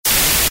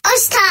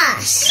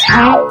Ostache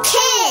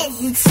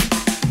Kids.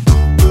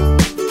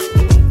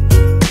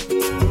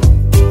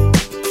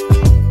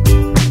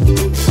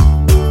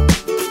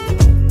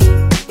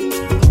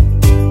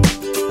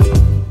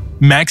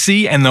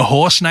 Maxy and the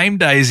horse named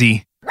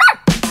Daisy.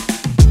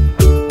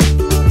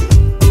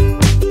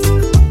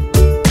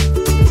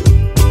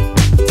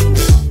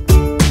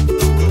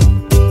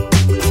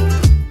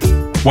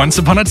 Once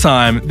upon a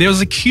time, there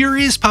was a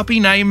curious puppy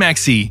named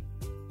Maxy.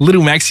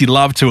 Little Maxy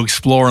loved to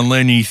explore and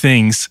learn new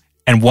things,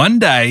 and one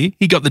day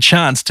he got the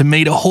chance to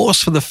meet a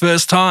horse for the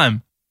first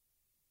time.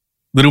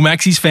 Little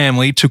Maxy's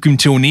family took him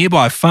to a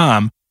nearby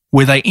farm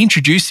where they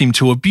introduced him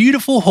to a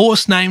beautiful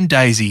horse named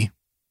Daisy.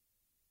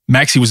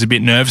 Maxy was a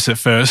bit nervous at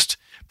first,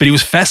 but he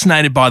was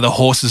fascinated by the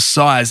horse's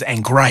size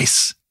and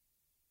grace.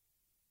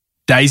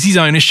 Daisy's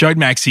owner showed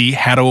Maxy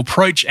how to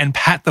approach and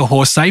pat the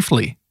horse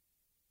safely.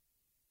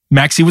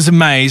 Maxy was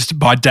amazed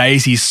by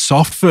Daisy's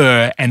soft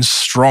fur and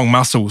strong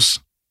muscles.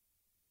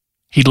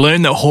 He'd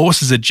learned that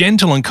horses are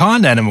gentle and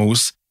kind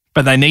animals,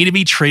 but they need to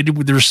be treated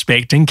with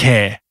respect and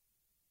care.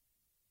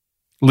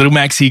 Little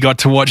Maxy got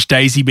to watch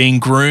Daisy being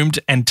groomed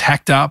and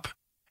tacked up,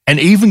 and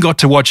even got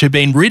to watch her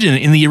being ridden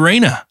in the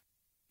arena.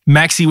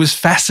 Maxy was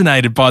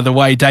fascinated by the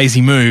way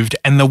Daisy moved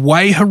and the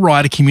way her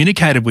rider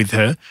communicated with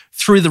her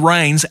through the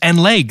reins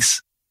and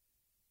legs.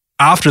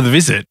 After the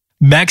visit,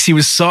 Maxy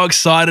was so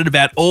excited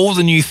about all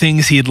the new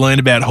things he had learned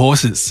about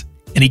horses,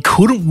 and he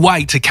couldn't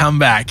wait to come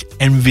back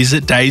and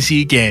visit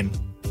Daisy again.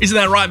 Isn't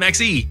that right,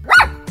 Maxy?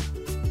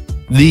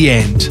 The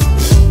end.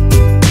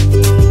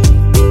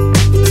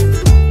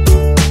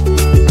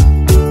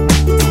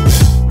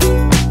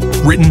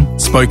 Written,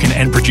 spoken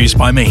and produced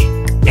by me,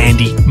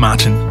 Andy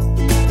Martin.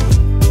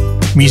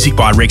 Music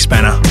by Rex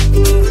Banner.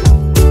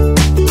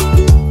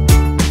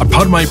 A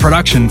Podmate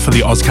production for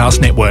the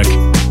Ozcast Network.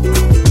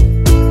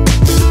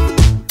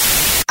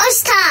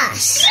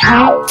 Ostache